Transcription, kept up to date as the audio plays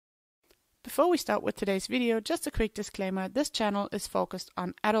Before we start with today's video, just a quick disclaimer, this channel is focused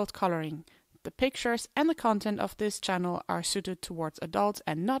on adult coloring. The pictures and the content of this channel are suited towards adults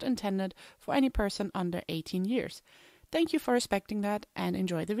and not intended for any person under 18 years. Thank you for respecting that and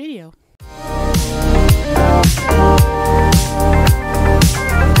enjoy the video.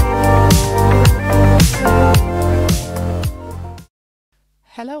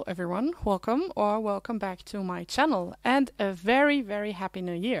 Hello everyone, welcome back to my channel and a very happy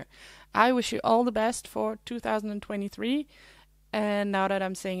new year. I wish you all the best for 2023, and now that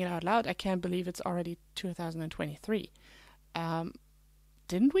I'm saying it out loud, I can't believe it's already 2023.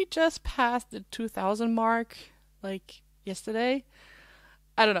 Didn't we just pass the 2000 mark like yesterday?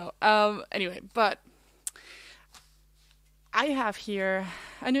 I don't know. Anyway, but I have here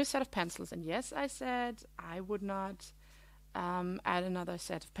a new set of pencils, and yes, I said I would not add another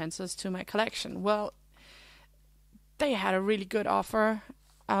set of pencils to my collection. Well, they had a really good offer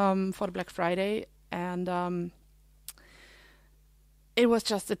for the Black Friday, and it was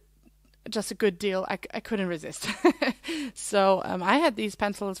just a good deal. I couldn't resist. So I had these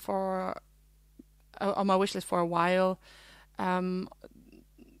pencils for on my wish list for a while. I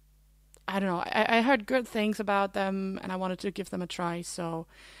don't know. I heard good things about them, and I wanted to give them a try. So,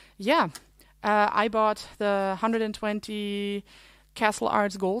 yeah. I bought the 120 Castle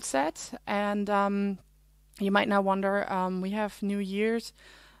Arts Gold set, and you might now wonder, we have New Year's,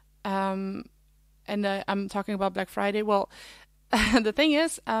 and I'm talking about Black Friday. Well, the thing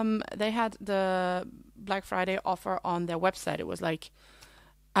is, they had the Black Friday offer on their website. It was like,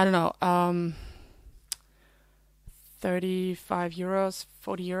 I don't know, 35 euros,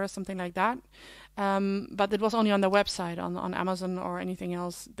 40 euros, something like that. But it was only on their website. On Amazon or anything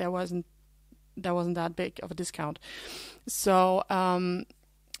else, there wasn't that big of a discount. So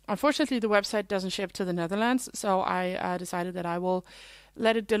unfortunately the website doesn't ship to the Netherlands, so I decided that I will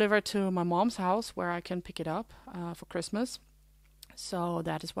let it deliver to my mom's house where I can pick it up for Christmas. So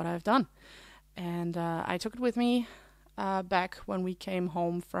that is what I've done, and I took it with me back when we came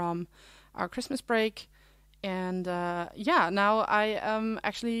home from our Christmas break, and now I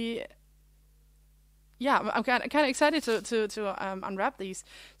actually I'm kind of excited to unwrap these.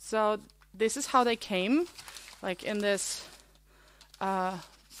 So this is how they came, like in this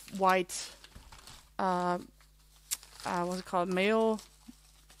white, what's it called, mail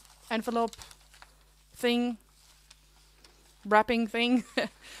envelope thing, wrapping thing.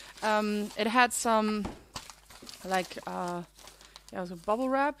 It had some, like, it was a bubble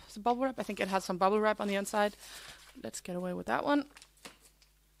wrap. It's a bubble wrap. I think it had some bubble wrap on the inside. Let's get away with that one.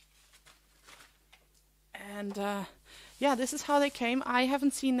 And this is how they came. I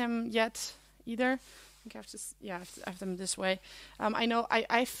haven't seen them yet either. I think I have to, I have them this way. I know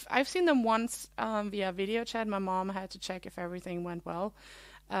I've seen them once via video chat. My mom had to check if everything went well,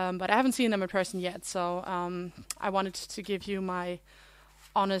 but I haven't seen them in person yet. So I wanted to give you my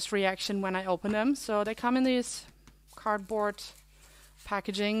honest reaction when I open them. So they come in these cardboard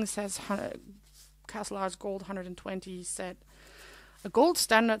packaging. It says Castle Arts Gold 120 set. A gold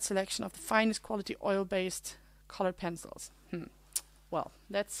standard selection of the finest quality oil-based colored pencils. Well,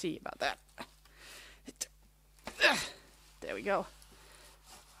 let's see about that. There we go.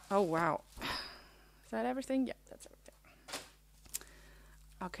 Oh, wow. Is that everything? Yeah, that's everything.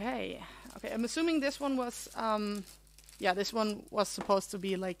 Okay, I'm assuming this one was, this one was supposed to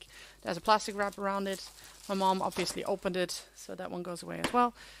be like, there's a plastic wrap around it. My mom obviously opened it, so that one goes away as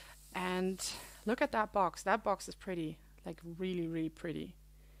well. And look at that box. That box is pretty. Like really pretty.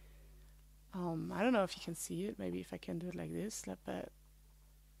 I don't know if you can see it. Maybe if I can do it like this, but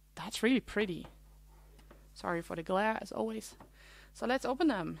that's really pretty. Sorry for the glare as always. So let's open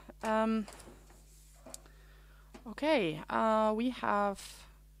them. Okay, we have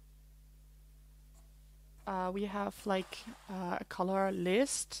like a color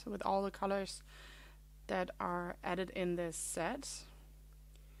list with all the colors that are added in this set.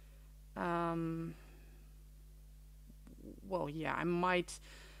 Well, yeah,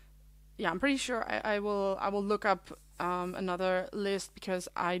 I'm pretty sure I will look up another list, because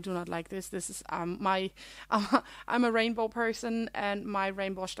I do not like this. This is I'm a rainbow person, and my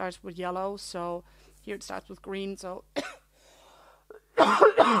rainbow starts with yellow. So here it starts with green. So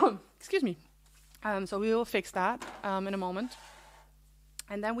excuse me. So we will fix that in a moment.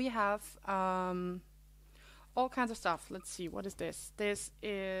 And then we have all kinds of stuff. Let's see, what is this? This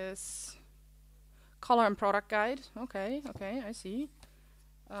is color and product guide. Okay, I see.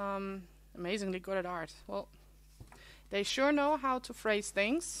 Amazingly good at art. Well, they sure know how to phrase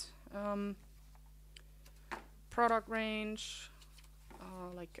things. Product range,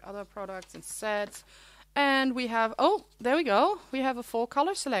 like other products and sets. And we have, oh, there we go. We have a full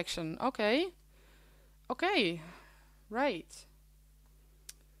color selection. Okay. Okay. Right.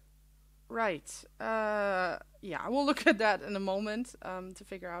 Right. Yeah, we'll look at that in a moment to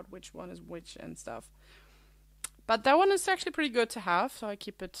figure out which one is which and stuff. But that one is actually pretty good to have, so I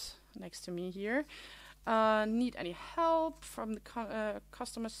keep it next to me here. Need any help from the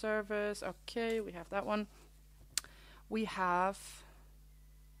customer service? Okay, we have that one. We have,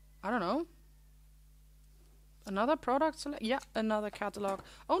 I don't know, another product select. Yeah, another catalog.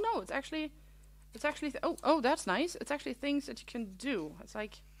 Oh no, it's actually oh, that's nice. It's actually things that you can do. It's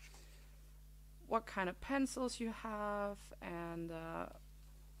like what kind of pencils you have and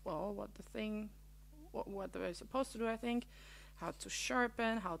well, what they're supposed to do, I think. How to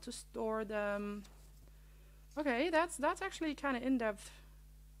sharpen, how to store them. Okay, that's actually kind of in-depth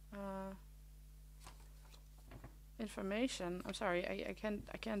information. I'm sorry, I can't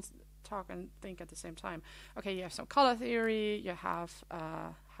talk and think at the same time. Okay, you have some color theory. You have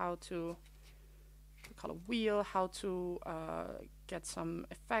how to color wheel, how to get some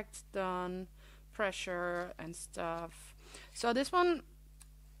effects done, pressure and stuff. So this one,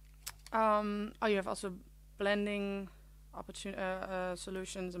 oh, you have also blending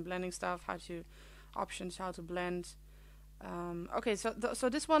solutions and blending stuff. Options how to blend. Okay, so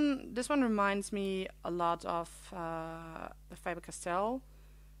this one reminds me a lot of the Faber-Castell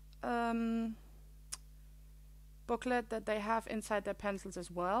booklet that they have inside their pencils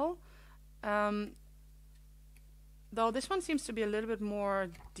as well. Though this one seems to be a little bit more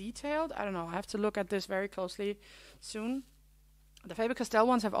detailed. I don't know. I have to look at this very closely soon. The Faber-Castell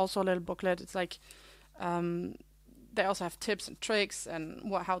ones have also a little booklet. It's like they also have tips and tricks and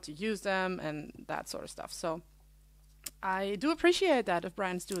how to use them and that sort of stuff. So I do appreciate that if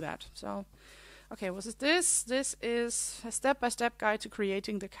brands do that. So, okay, what is this? This is a step-by-step guide to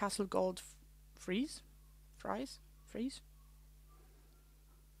creating the Castle Gold frieze.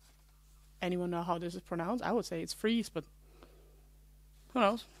 Anyone know how this is pronounced? I would say it's freeze, but who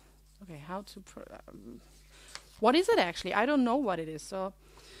knows? Okay, how to... what is it actually? I don't know what it is, so...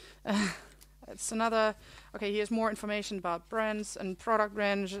 it's another... Okay, here's more information about brands and product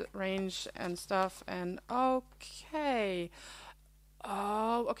range and stuff. And okay.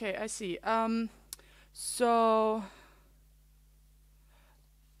 Oh, okay, I see. So...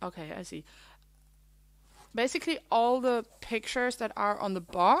 Okay, I see. Basically, all the pictures that are on the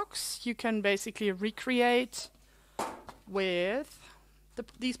box, you can basically recreate with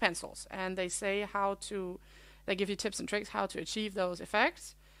these pencils. And they say they give you tips and tricks how to achieve those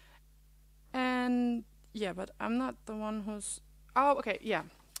effects. And yeah, but I'm not the one who's... Oh, okay, yeah,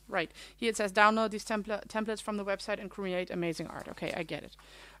 right. Here it says download these templates from the website and create amazing art. Okay, I get it.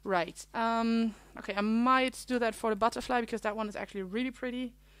 Right. Okay, I might do that for the butterfly because that one is actually really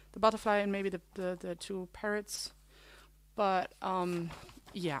pretty. The butterfly and maybe the two parrots. But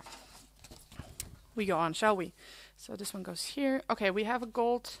yeah, we go on, shall we? So this one goes here. Okay, we have a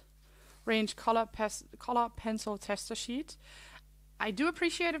gold range color pencil tester sheet. I do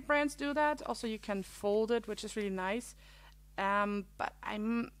appreciate if brands do that. Also, you can fold it, which is really nice. But I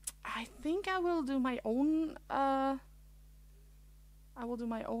think I will do my own.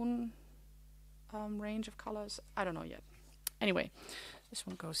 Range of colors. I don't know yet. Anyway. This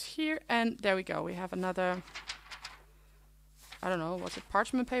one goes here, and there we go. We have another, I don't know, what's it,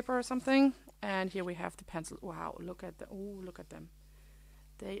 parchment paper or something? And here we have the pencil. Wow, look at them.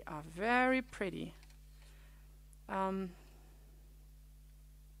 They are very pretty. Wow,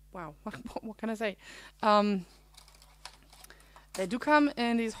 what can I say? They do come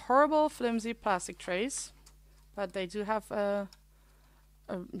in these horrible, flimsy plastic trays, but they do have what's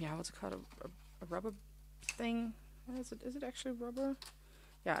it called? A rubber thing. Is it actually rubber?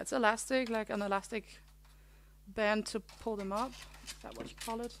 Yeah, it's elastic, like an elastic band to pull them up. Is that what you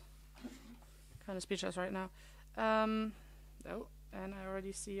call it? Kind of speechless right now. Oh, and I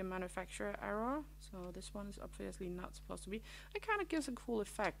already see a manufacturer error. So this one is obviously not supposed to be. It kind of gives a cool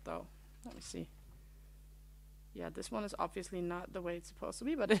effect though. Let me see. Yeah, this one is obviously not the way it's supposed to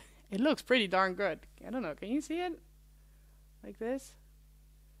be, but it looks pretty darn good. I don't know, can you see it? Like this?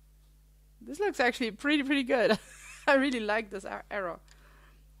 This looks actually pretty good. I really like this arrow.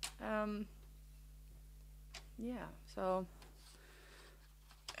 Yeah, so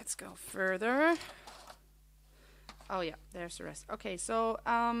let's go further. Oh yeah, there's the rest. Okay, so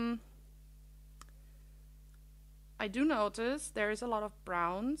I do notice there is a lot of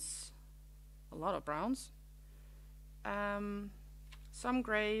browns. Some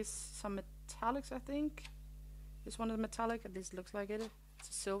grays, some metallics, I think. This one is metallic, at least looks like it. It's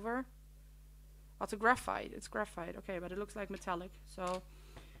a silver. Oh, it's a graphite. It's graphite. Okay, but it looks like metallic. So,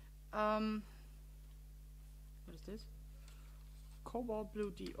 is this? Cobalt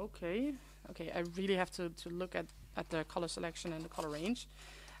blue D. Okay. Okay, I really have to look at the color selection and the color range.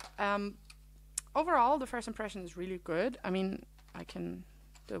 Overall, the first impression is really good. I mean, I can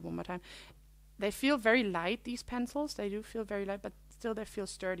do it one more time. They feel very light, these pencils. They do feel very light, but still they feel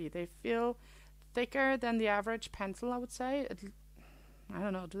sturdy. They feel thicker than the average pencil, I would say. I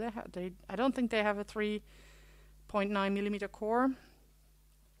don't know. Do they have? I don't think they have a 3.9 millimeter core.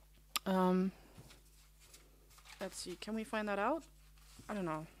 Let's see. Can we find that out? I don't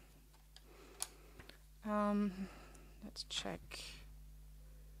know. Let's check.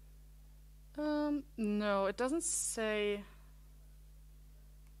 No, it doesn't say.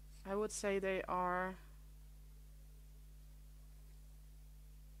 I would say they are.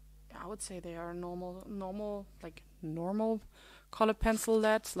 I would say they are normal color pencil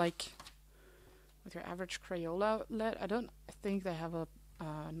leads, like with your average Crayola lead. I don't think they have a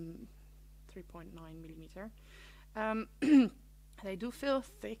 3.9 millimeter. They do feel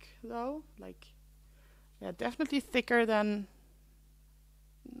thick though, like yeah, definitely thicker than.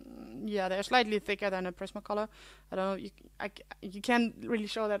 Yeah, they're slightly thicker than a Prismacolor. I don't know. You can't really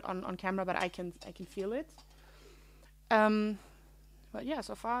show that on camera, but I can feel it. But yeah,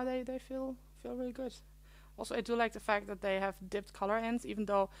 so far they feel really good. Also, I do like the fact that they have dipped color ends, even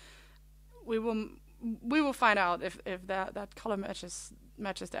though we will find out if that color matches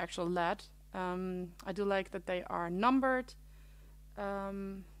the actual lead. I do like that they are numbered.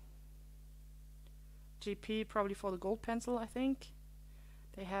 GP probably for the gold pencil, I think.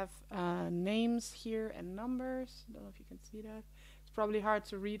 They have names here and numbers. I don't know if you can see that. It's probably hard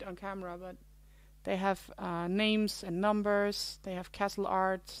to read on camera, but they have names and numbers. They have castle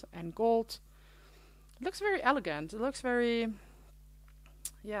art and gold. It looks very elegant. It looks very,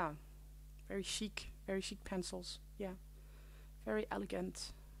 yeah, very chic pencils. Yeah, very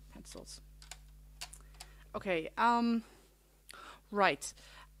elegant pencils. Okay, right.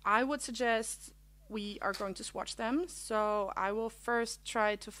 I would suggest we are going to swatch them. So I will first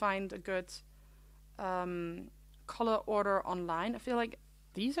try to find a good color order online. I feel like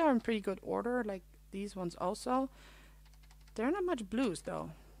these are in pretty good order, like these ones also. They're not much blues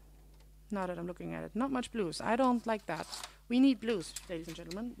though. Now that I'm looking at it, not much blues. I don't like that. We need blues, ladies and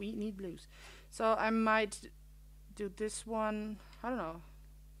gentlemen. We need blues. So I might do this one. I don't know.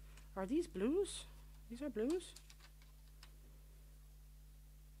 Are these blues? These are blues?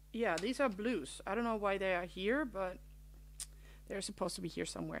 Yeah, these are blues. I don't know why they are here, but they're supposed to be here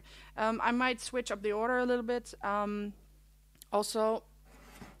somewhere. I might switch up the order a little bit. Also,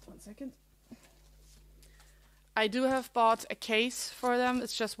 1 second. I do have bought a case for them.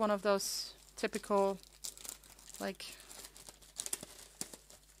 It's just one of those typical, like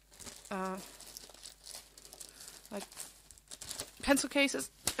pencil cases.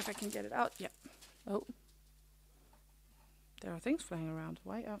 If I can get it out, yeah. Oh. There are things flying around.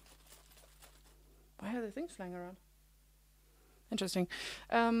 Why are there things flying around? Interesting.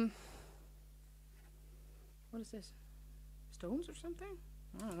 What is this? Stones or something?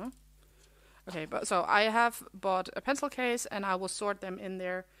 I don't know. Okay, but so I have bought a pencil case and I will sort them in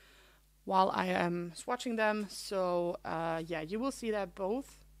there while I am swatching them. So yeah, you will see that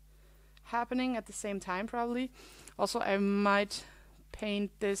both happening at the same time probably. Also, I might paint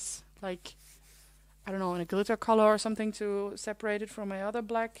this like, I don't know, in a glitter color or something to separate it from my other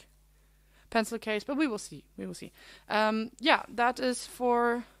black pencil case, but we will see. We will see. Yeah, that is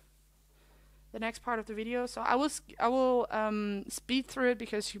for the next part of the video. So I will speed through it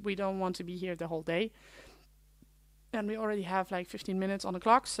because we don't want to be here the whole day, and we already have like 15 minutes on the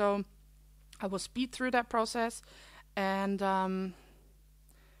clock. So I will speed through that process, and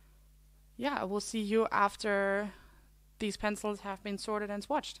yeah, I will see you after these pencils have been sorted and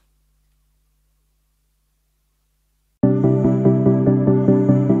swatched.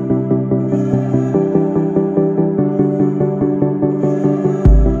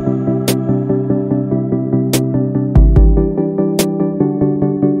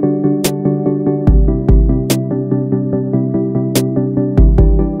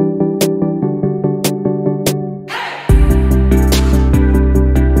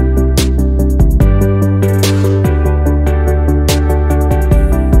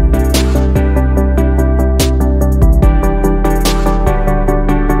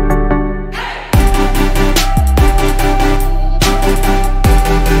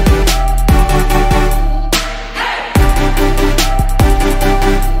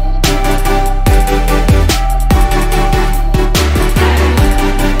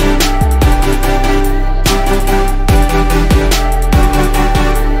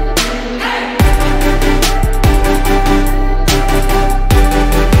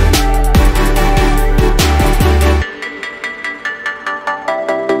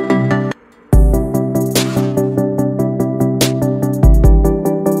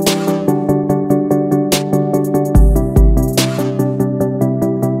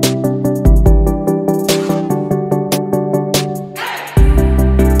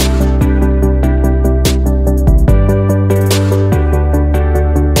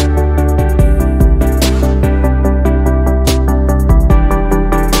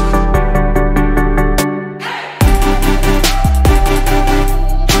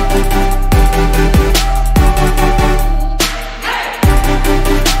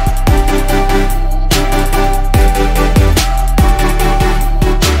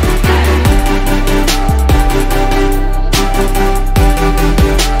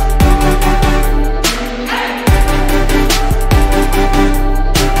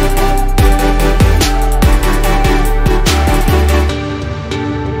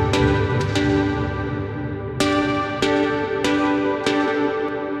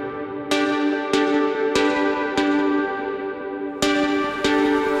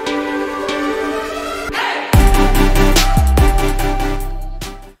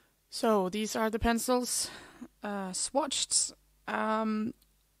 these are the pencils swatched.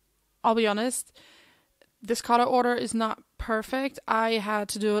 I'll be honest, this color order is not perfect. I had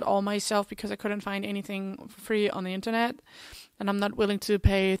to do it all myself because I couldn't find anything for free on the internet, and I'm not willing to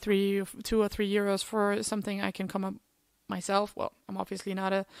pay 2 or 3 euros for something I can come up myself. Well, I'm obviously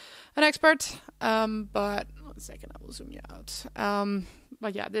not an expert, but 1 second, I will zoom you out.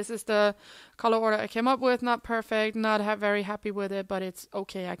 But yeah, this is the color order I came up with. Not perfect, not very happy with it, but it's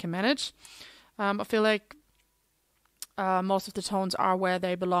okay, I can manage. I feel like most of the tones are where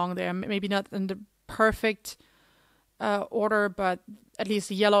they belong. They're maybe not in the perfect order, but at least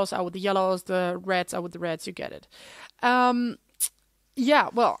the yellows are with the yellows, the reds are with the reds, you get it. Yeah,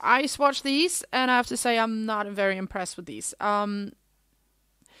 well, I swatched these, and I have to say I'm not very impressed with these. Okay,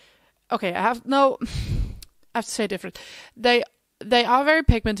 I have to say different. They are very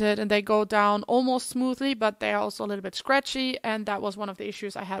pigmented, and they go down almost smoothly, but they are also a little bit scratchy, and that was one of the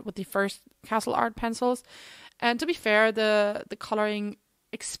issues I had with the first Castle Art pencils. And to be fair, the coloring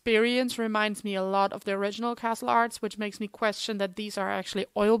experience reminds me a lot of the original Castle Arts, which makes me question that these are actually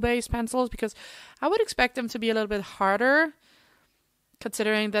oil-based pencils, because I would expect them to be a little bit harder,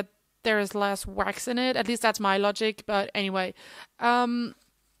 considering that there is less wax in it. At least that's my logic, but anyway. The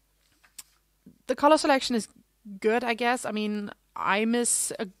color selection is good, I guess. I mean, I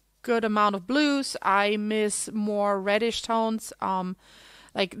miss a good amount of blues. I miss more reddish tones.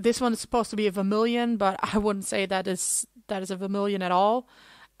 Like this one is supposed to be a vermilion, but I wouldn't say that is a vermilion at all.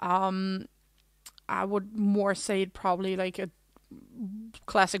 I would more say it probably like a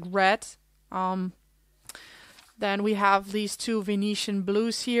classic red. Then we have these two Venetian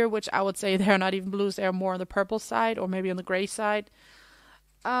blues here, which I would say they're not even blues. They're more on the purple side or maybe on the gray side.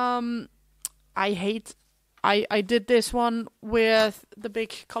 I did this one with the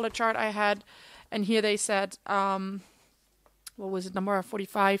big color chart I had, and here they said, what was it, number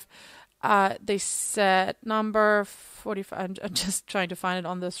 45? They said number 45. I'm just trying to find it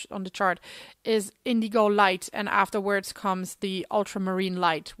on the chart. Is indigo light, and afterwards comes the ultramarine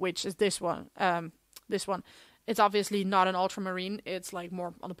light, which is this one. This one. It's obviously not an ultramarine. It's like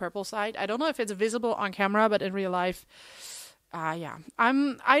more on the purple side. I don't know if it's visible on camera, but in real life, yeah.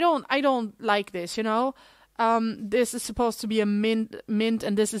 I don't like this. You know. This is supposed to be a mint,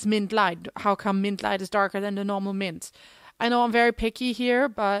 and this is mint light. How come mint light is darker than the normal mint? I know I'm very picky here,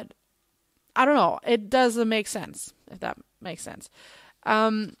 but I don't know. It doesn't make sense, if that makes sense.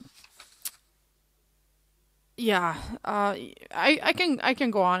 Yeah, I can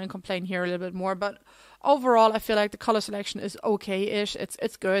go on and complain here a little bit more, but overall, I feel like the color selection is okay-ish.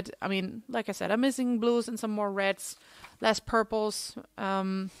 It's good. I mean, like I said, I'm missing blues and some more reds, less purples.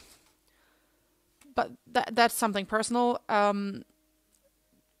 But that's something personal.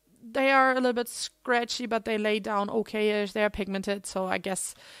 They are a little bit scratchy, but they lay down okay-ish. They are pigmented, so I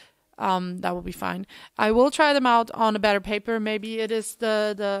guess that will be fine. I will try them out on a better paper. Maybe it is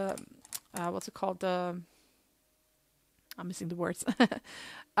the what's it called? I'm missing the words.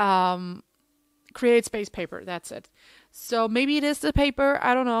 Create space paper. That's it. So maybe it is the paper.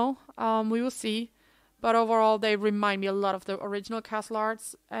 I don't know. We will see. But overall, they remind me a lot of the original Castle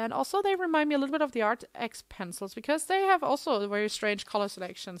Arts. And also, they remind me a little bit of the Art X pencils, because they have also a very strange color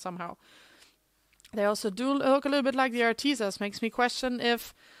selection somehow. They also do look a little bit like the Artisas. Makes me question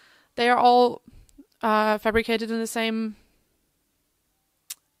if they are all fabricated in the same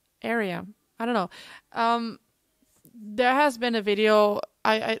area. I don't know. There has been a video.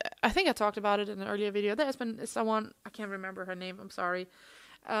 I think I talked about it in an earlier video. There has been someone, I can't remember her name, I'm sorry.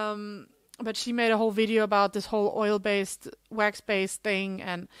 But she made a whole video about this whole oil-based, wax-based thing,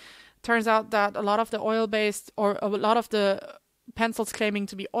 and turns out that a lot of the oil-based, or a lot of the pencils claiming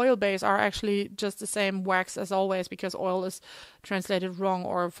to be oil-based are actually just the same wax as always, because oil is translated wrong,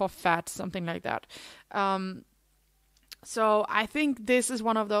 or for fat, something like that. So I think this is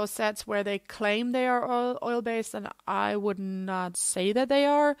one of those sets where they claim they are oil-based, and I would not say that they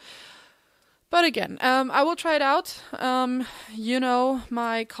are. But again, I will try it out. You know,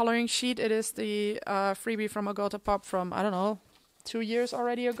 my coloring sheet, it is the freebie from Agota Pop from, I don't know, 2 years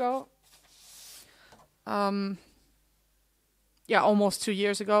already ago. Yeah, almost 2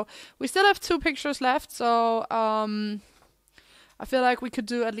 years ago. We still have 2 pictures left, so I feel like we could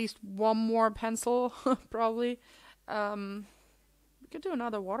do at least one more pencil, probably. We could do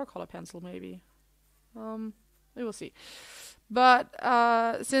another watercolor pencil, maybe. We will see. But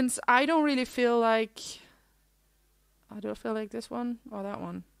since I don't really feel like... do I feel like this one or that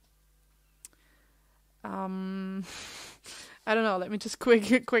one? I don't know. Let me just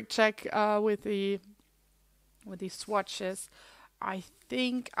quick check with the swatches. I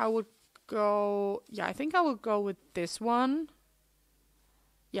think I would go... Yeah, I think I would go with this one.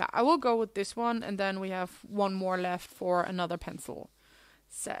 yeah, I will go with this one, and then we have one more left for another pencil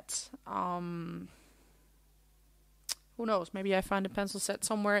set. Who knows? Maybe I find a pencil set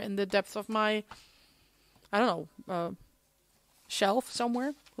somewhere in the depths of my, I don't know, shelf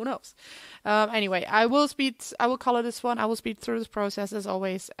somewhere. Who knows? Anyway, I will color this one. I will speed through this process as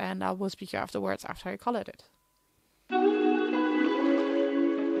always, and I will speak afterwards after I colored it.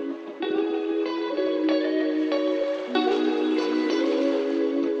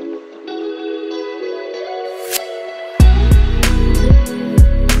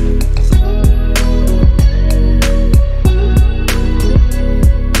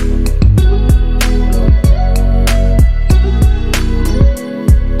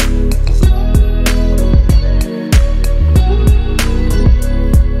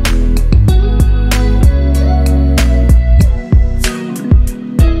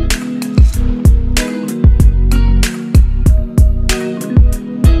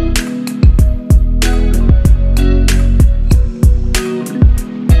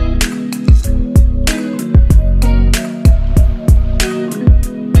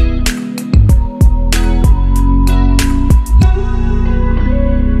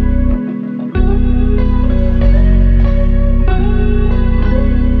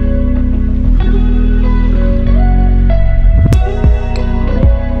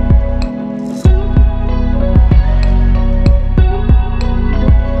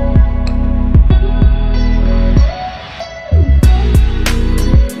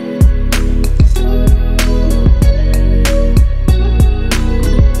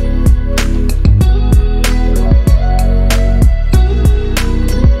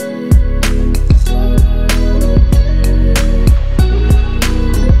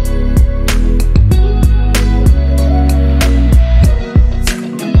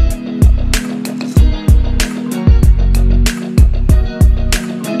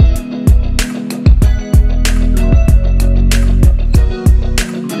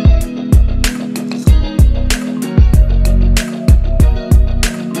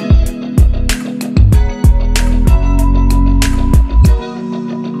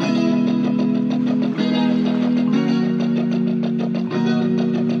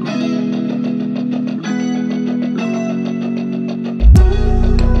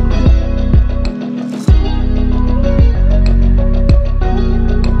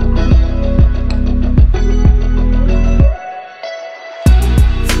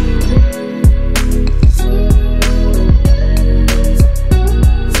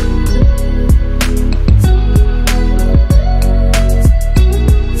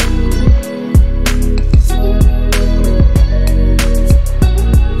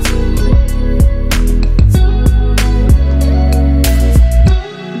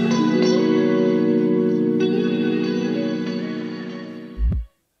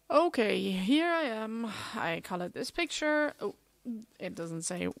 Okay, here I am. I colored this picture. Oh, it doesn't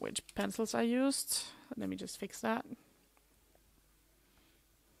say which pencils I used. Let me just fix that.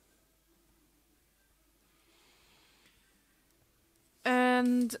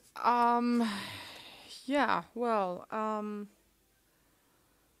 And, yeah, well,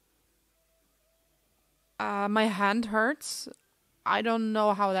 my hand hurts. I don't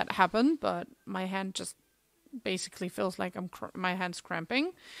know how that happened, but my hand just basically feels like my hand's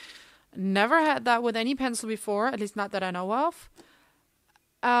cramping. Never had that with any pencil before, at least not that I know of.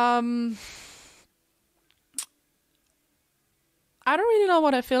 I don't really know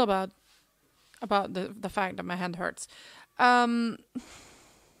what I feel about the fact that my hand hurts. I'll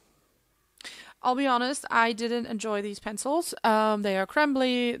be honest, I didn't enjoy these pencils. They are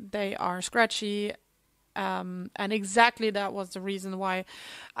crumbly, they are scratchy, and exactly that was the reason why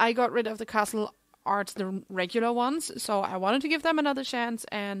I got rid of the Castle Art, the regular ones. So I wanted to give them another chance,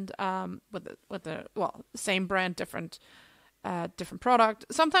 and with the same brand, different product.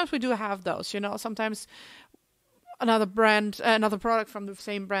 Sometimes we do have those, sometimes another product from the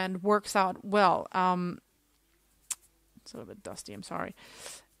same brand works out well. It's a little bit dusty, I'm sorry.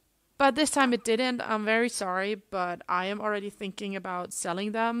 But this time it didn't. I'm very sorry, but I am already thinking about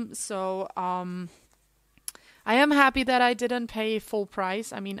selling them. So I am happy that I didn't pay full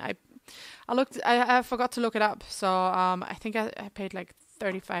price. I mean, I forgot to look it up. So I think I paid like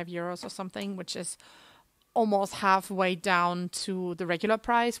 35 euros or something, which is almost halfway down to the regular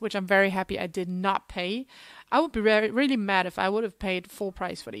price, which I'm very happy I did not pay. I would be really mad if I would have paid full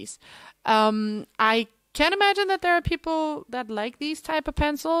price for these. I can imagine that there are people that like these type of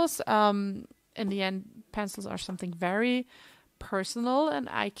pencils. In the end, pencils are something very personal, and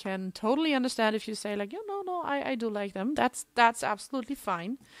I can totally understand if you say like, no, I do like them. That's absolutely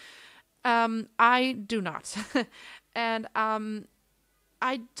fine. I do not. And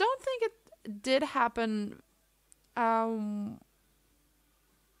I don't think it did happen.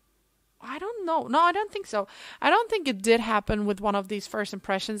 I don't know. No, I don't think so. I don't think it did happen with one of these first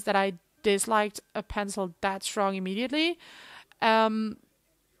impressions that I disliked a pencil that strong immediately. And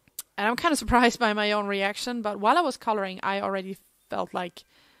I'm kind of surprised by my own reaction, but while I was coloring, I already felt like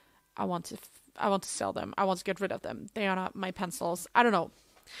I want to sell them. I want to get rid of them. They are not my pencils. I don't know.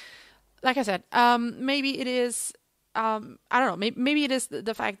 Like I said, maybe it is. I don't know. Maybe it is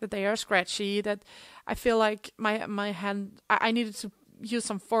the fact that they are scratchy. That I feel like my hand. I needed to use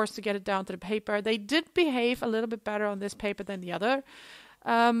some force to get it down to the paper. They did behave a little bit better on this paper than the other,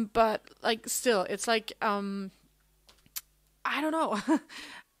 but like still, it's like I don't know.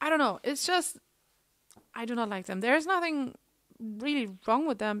 I don't know. It's just I do not like them. There's nothing really wrong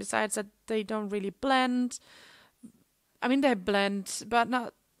with them besides that they don't really blend. I mean, they blend, but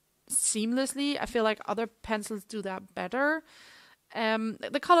not seamlessly. I feel like other pencils do that better.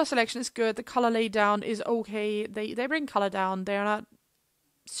 The color selection is good. The color laydown is okay. They bring color down. They're not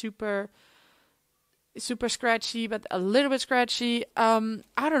super scratchy, but a little bit scratchy. I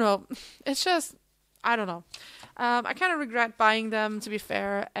don't know. It's just I don't know. I kind of regret buying them, to be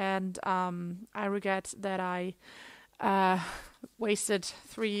fair, and I regret that I wasted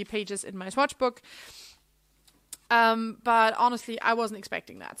 3 pages in my swatch book. But honestly, I wasn't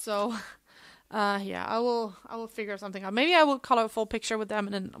expecting that. So, yeah, I will figure something out. Maybe I will color a full picture with them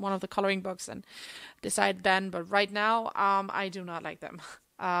in one of the coloring books and decide then. But right now, I do not like them.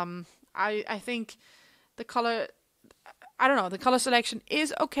 I think the color, I don't know, the color selection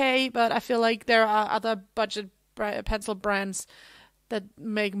is okay, but I feel like there are other budget pencil brands that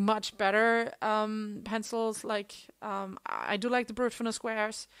make much better pencils. Like I do like the Brute from the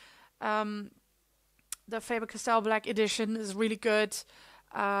Squares. The Faber-Castell Black Edition is really good.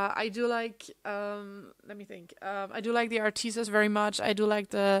 I do like, let me think. I do like the Artisas very much. I do like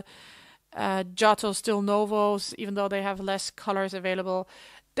the Giotto Still Novos, even though they have less colors available.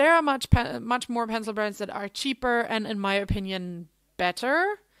 There are much more pencil brands that are cheaper and, in my opinion,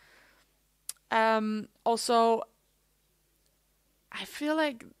 better. Also, I feel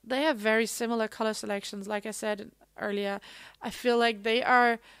like they have very similar color selections. Like I said earlier, I feel like they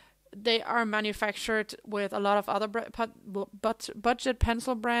are manufactured with a lot of other budget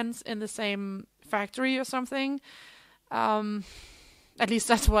pencil brands in the same factory or something. At least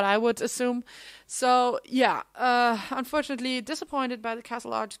that's what I would assume. So yeah, unfortunately disappointed by the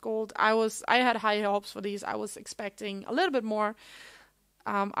Castle Arch Gold. I had high hopes for these. I was expecting a little bit more.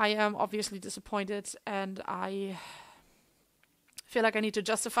 I am obviously disappointed, and I feel like I need to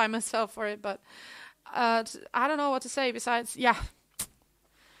justify myself for it, but I don't know what to say besides, yeah,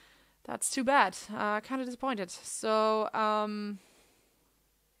 that's too bad. Kind of disappointed. So,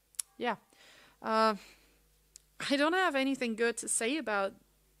 yeah. I don't have anything good to say about...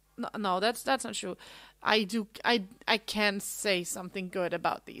 No, that's not true. I can say something good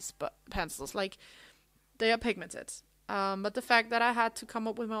about these pencils. Like, they are pigmented. But the fact that I had to come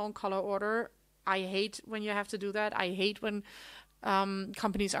up with my own color order, I hate when you have to do that. I hate when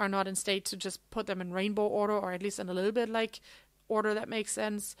companies are not in state to just put them in rainbow order, or at least in a little bit like order that makes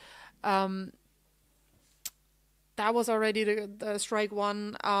sense. That was already the strike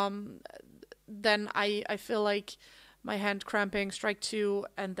 1. Then I feel like my hand cramping, strike 2,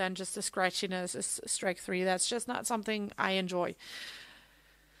 and then just the scratchiness is strike 3. That's just not something I enjoy.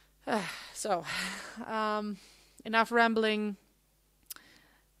 So, enough rambling.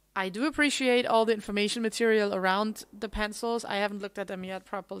 I do appreciate all the information material around the pencils. I haven't looked at them yet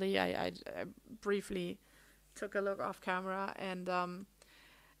properly. I briefly took a look off camera, and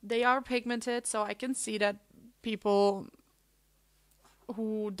they are pigmented, so I can see that people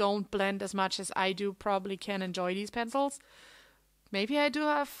who don't blend as much as I do probably can enjoy these pencils. Maybe I do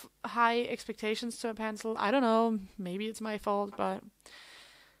have high expectations to a pencil. I don't know. Maybe it's my fault, but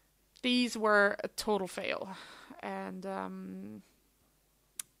these were a total fail. And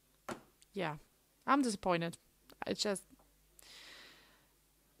yeah, I'm disappointed. It's just,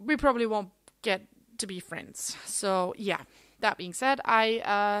 we probably won't get to be friends. So yeah, that being said,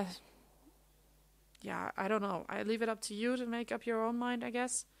 I don't know. I leave it up to you to make up your own mind, I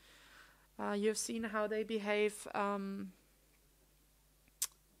guess. You've seen how they behave.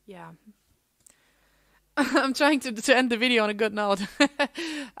 Yeah. I'm trying to end the video on a good note.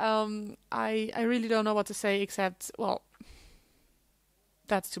 I really don't know what to say except, well,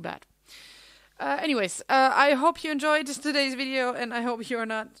 that's too bad. Anyways, I hope you enjoyed today's video, and I hope you're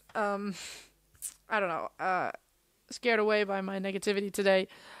not, I don't know, scared away by my negativity today.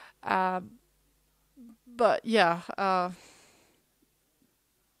 But yeah,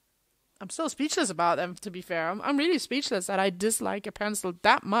 I'm still speechless about them, to be fair. I'm really speechless that I dislike a pencil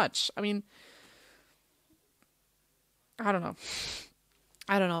that much. I mean, I don't know.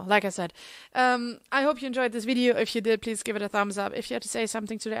 Like I said, I hope you enjoyed this video. If you did, please give it a thumbs up. If you had to say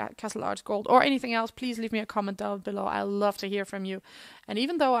something to the Castle Arts Gold or anything else, please leave me a comment down below. I love to hear from you. And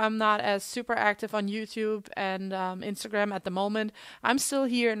even though I'm not as super active on YouTube and Instagram at the moment, I'm still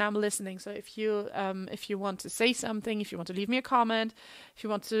here and I'm listening. So if you want to say something, if you want to leave me a comment, if you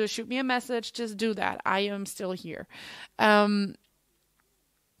want to shoot me a message, just do that. I am still here. Yeah.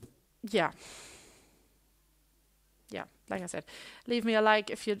 Like I said, leave me a like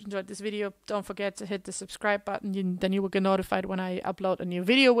if you enjoyed this video. Don't forget to hit the subscribe button. Then you will get notified when I upload a new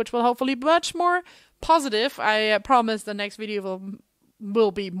video, which will hopefully be much more positive. I promise the next video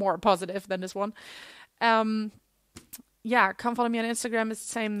will be more positive than this one. Yeah, come follow me on Instagram. It's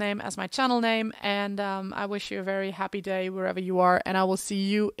the same name as my channel name. And I wish you a very happy day wherever you are. And I will see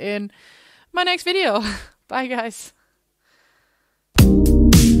you in my next video. Bye, guys.